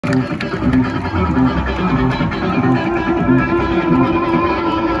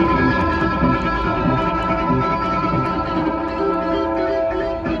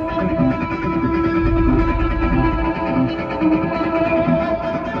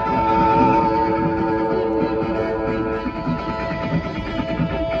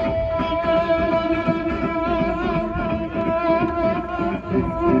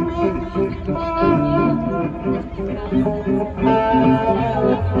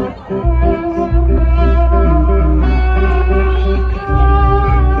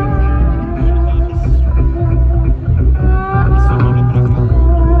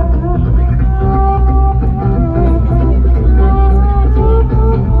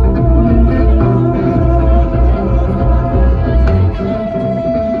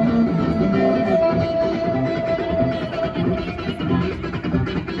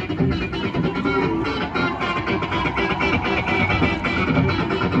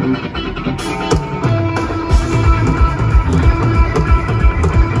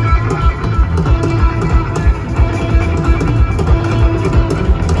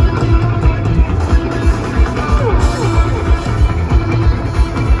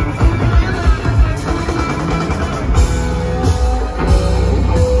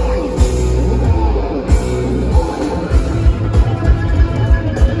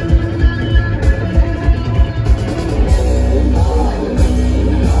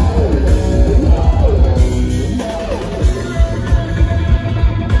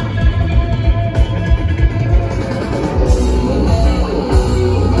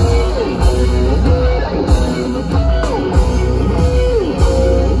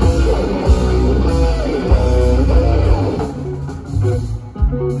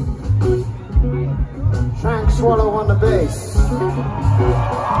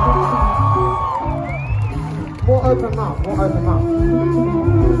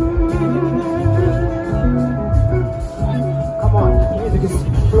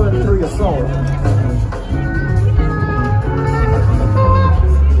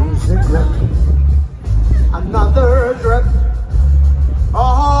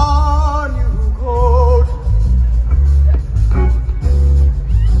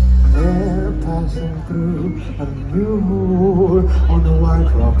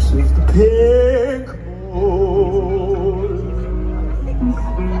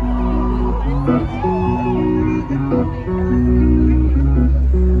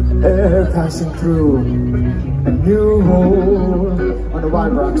Passing through a new hole on the white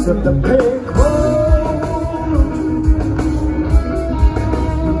rocks of the pink hole.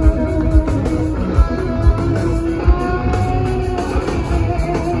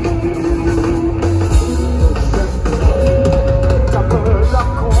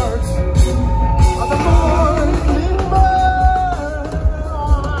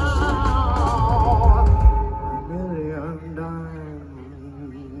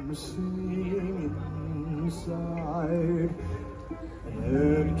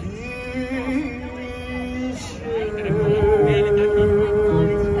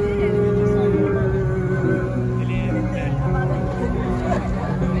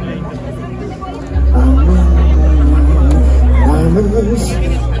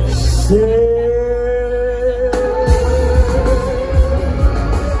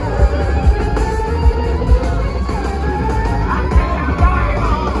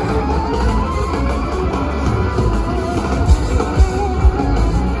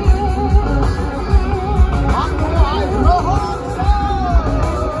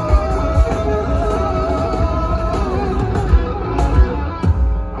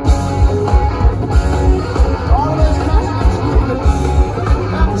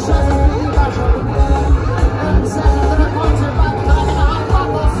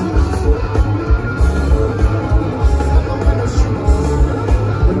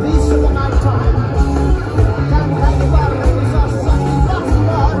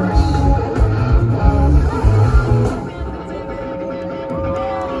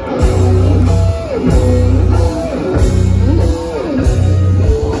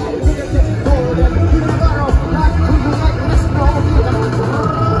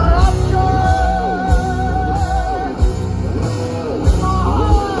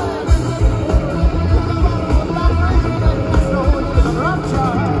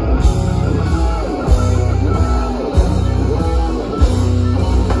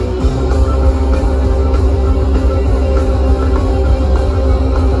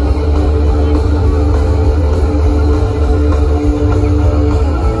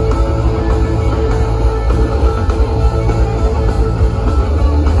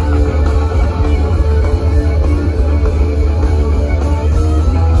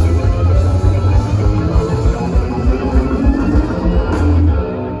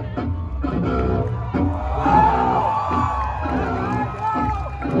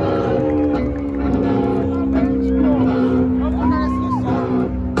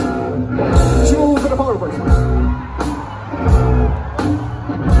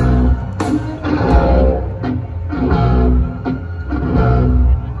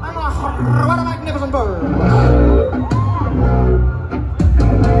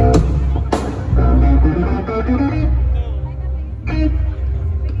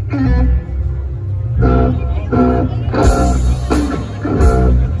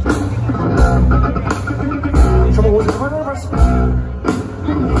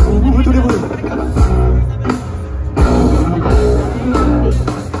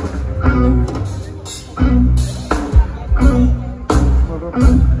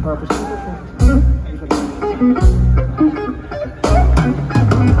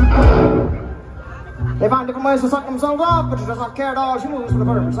 They find different ways to suck themselves up, but she does not care at all. She moves with a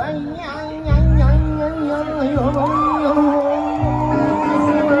purpose.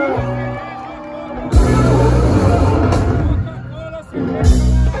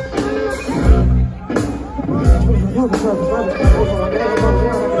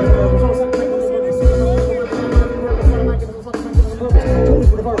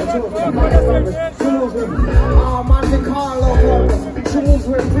 Monte Carlo purpose. She moves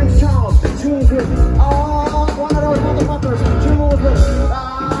with Prince Charles. She moves with one of those motherfuckers. She moves with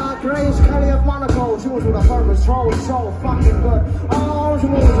Grace Kelly of Monaco. She moves with a purpose. So fucking good. Oh, she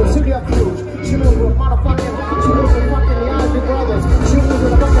moves with City of Cruz. She moves with motherfucking. She moves with fucking the Ivy Brothers. She moves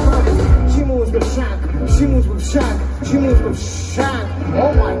with a fucking purpose. She moves with Shank. She moves with Shank. She moves with Shank.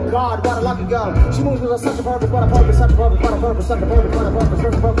 Oh my God, what a lucky girl. She moves with such a purpose, what a purpose, such a purpose, what a purpose, such a purpose, what a purpose,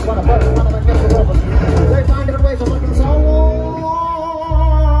 such a purpose, what a purpose, what a magnificent purpose. They find different ways of looking so.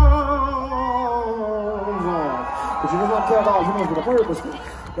 But she does not care at all. She moves with a purpose.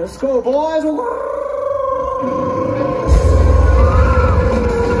 Let's go, boys.